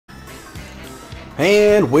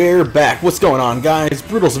And we're back. What's going on, guys?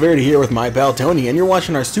 Brutal Severity here with my pal Tony, and you're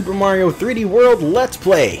watching our Super Mario 3D World Let's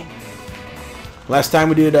Play. Last time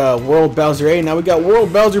we did World Bowser A, now we got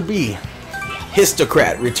World Bowser B.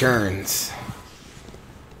 Hisstocrat Returns.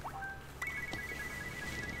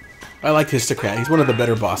 I like Hisstocrat. He's one of the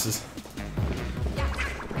better bosses.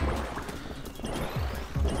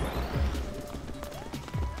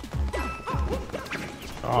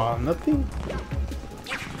 Aw, nothing?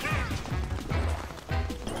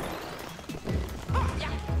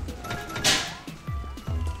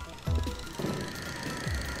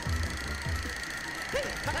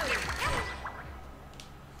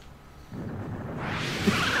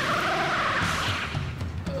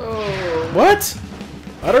 What?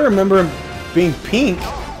 I don't remember him being pink.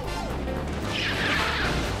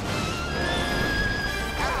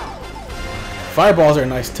 Fireballs are a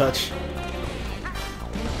nice touch.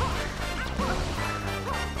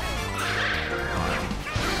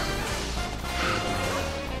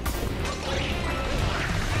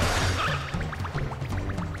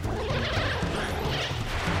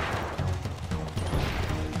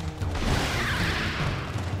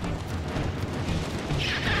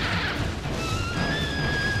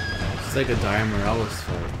 It's like a Dire Morales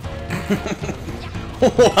fight.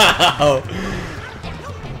 Wow!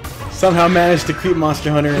 Somehow managed to creep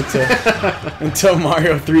Monster Hunter into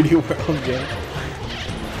Mario 3D World game.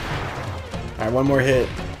 Alright, one more hit.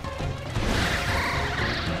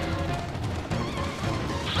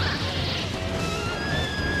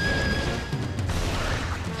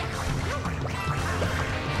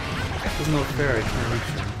 There's no fair, I can't reach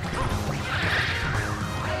him.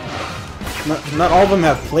 Not all of them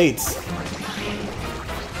have plates.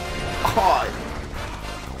 Oh.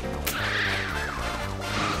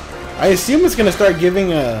 I assume it's gonna start giving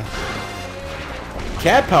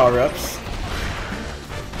cat power-ups.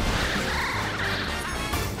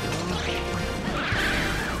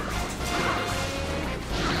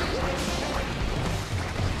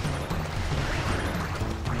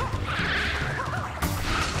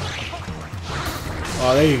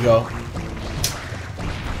 Oh, there you go.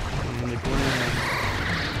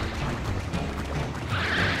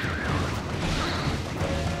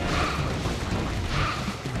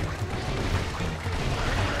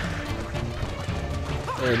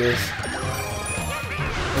 There it is.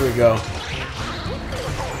 Here we go.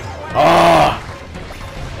 Ah!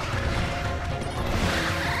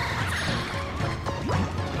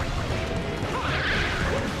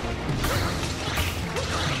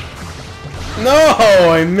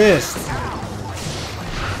 No, I missed.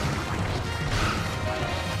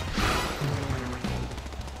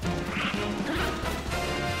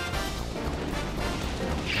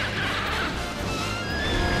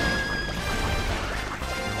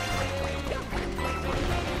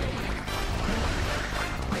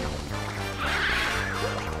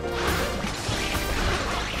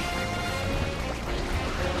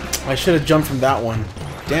 I should have jumped from that one.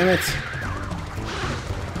 Damn it.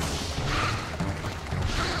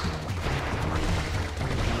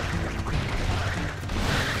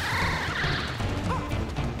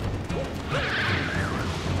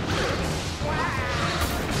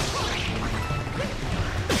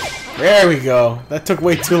 There we go. That took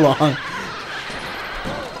way too long.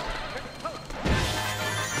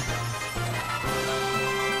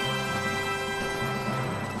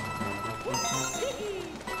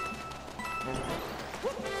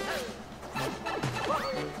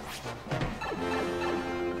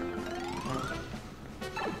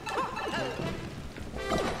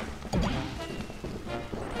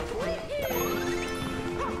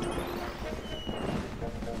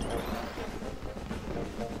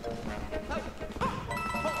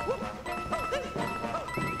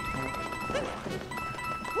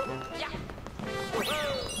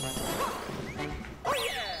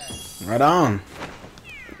 Right on.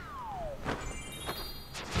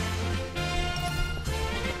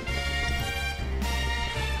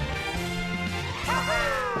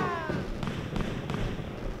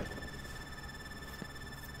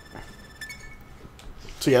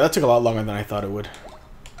 So yeah, that took a lot longer than I thought it would.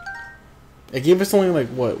 It gave us only like,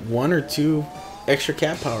 what, 1 or 2 extra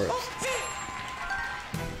cat power-ups.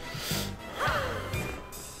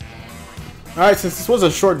 Alright, since this was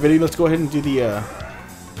a short video, let's go ahead and do the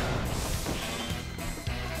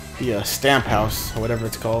stamp house, or whatever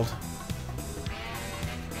it's called.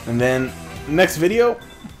 And then, next video,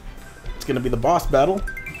 it's gonna be the boss battle.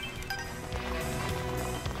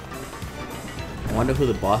 I wonder who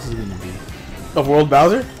the boss is gonna be. Of World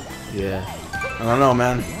Bowser? Yeah. I don't know,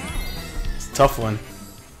 man. It's a tough one.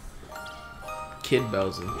 Kid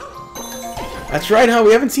Bowser. That's right, huh?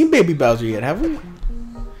 We haven't seen Baby Bowser yet, have we?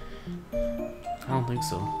 I don't think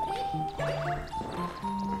so.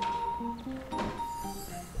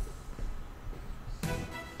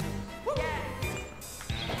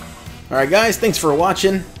 Alright guys, thanks for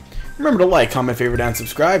watching. Remember to like, comment, favorite, and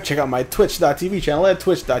subscribe. Check out my twitch.tv channel at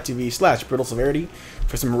twitch.tv/BrittleSeverity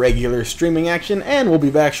for some regular streaming action. And we'll be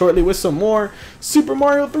back shortly with some more Super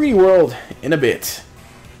Mario 3D World in a bit.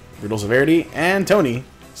 Brittle Severity and Tony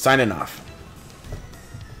signing off.